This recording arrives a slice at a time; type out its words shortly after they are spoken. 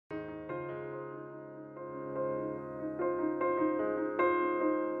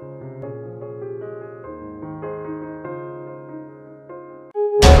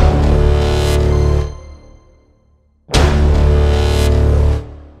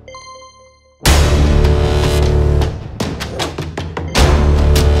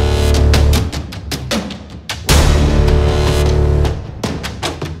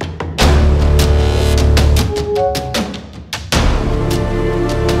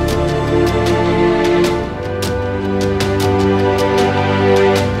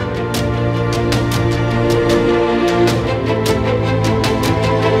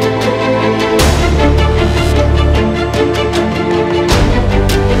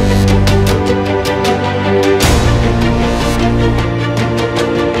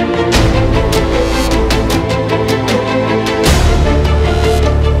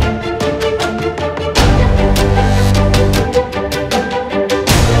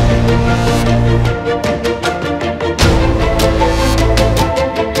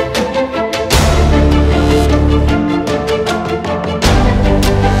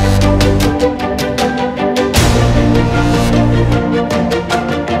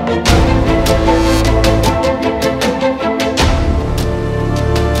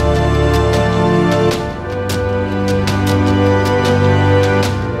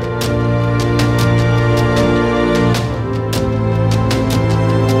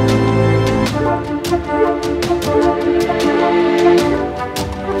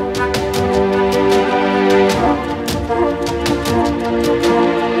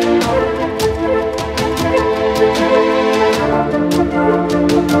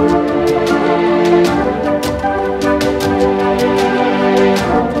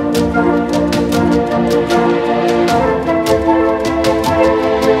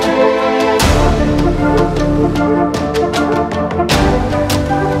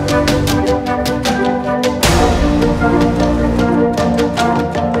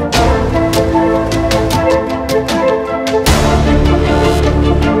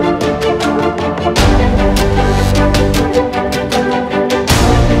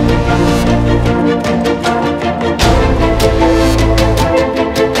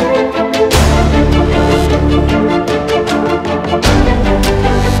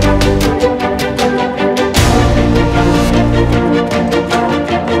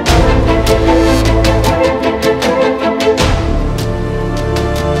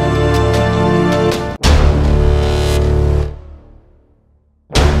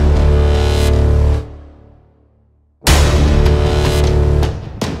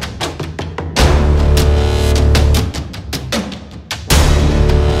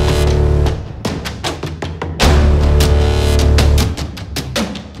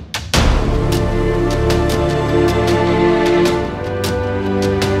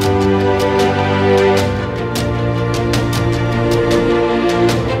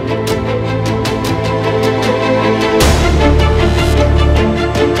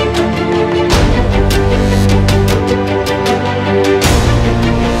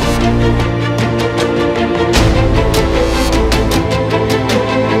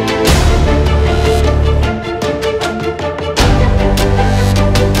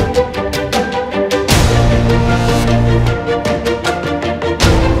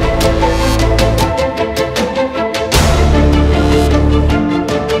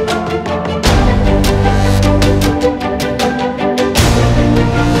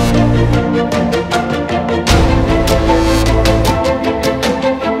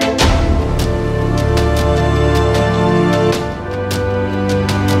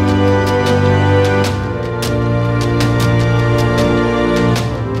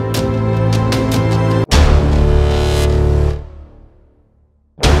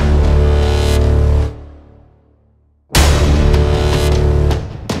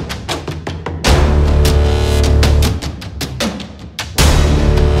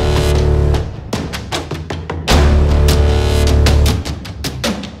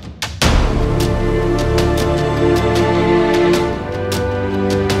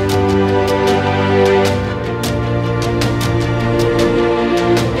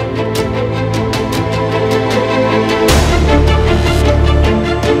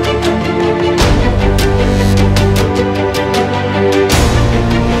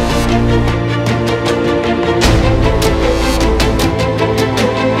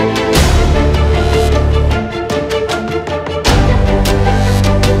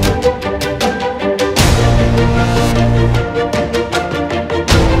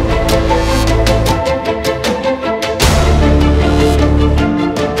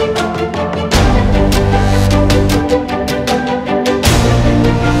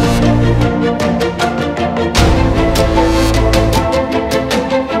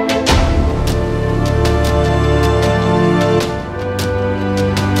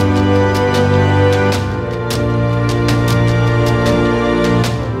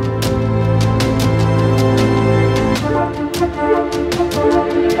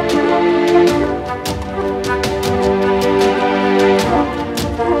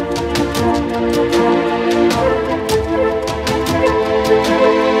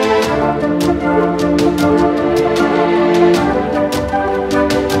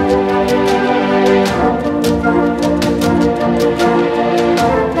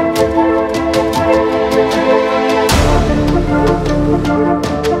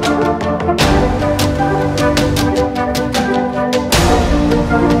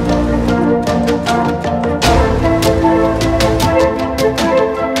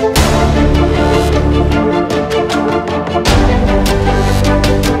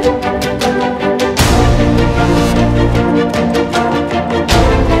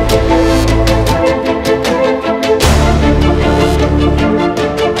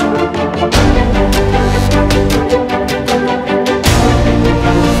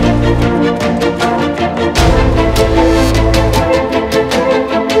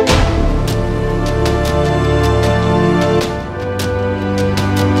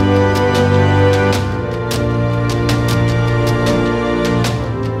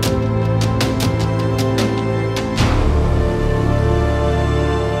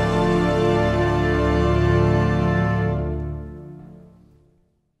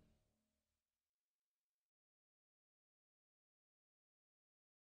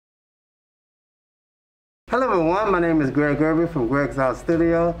Hello everyone, my name is Greg Irby from Greg's Art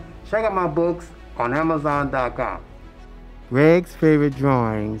Studio. Check out my books on Amazon.com. Greg's Favorite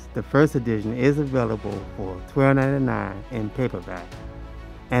Drawings, the first edition, is available for $12.99 in paperback,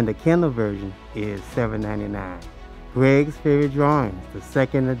 and the Kindle version is $7.99. Greg's Favorite Drawings, the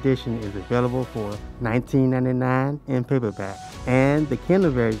second edition, is available for $19.99 in paperback, and the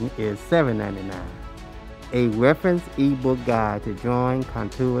Kindle version is $7.99. A reference ebook guide to drawing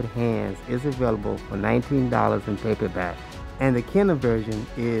contoured hands is available for $19 in paperback, and the Kindle version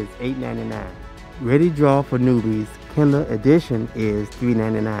is $8.99. Ready Draw for Newbies Kindle edition is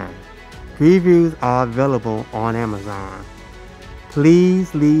 $3.99. Previews are available on Amazon.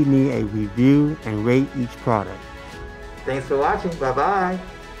 Please leave me a review and rate each product. Thanks for watching. Bye-bye.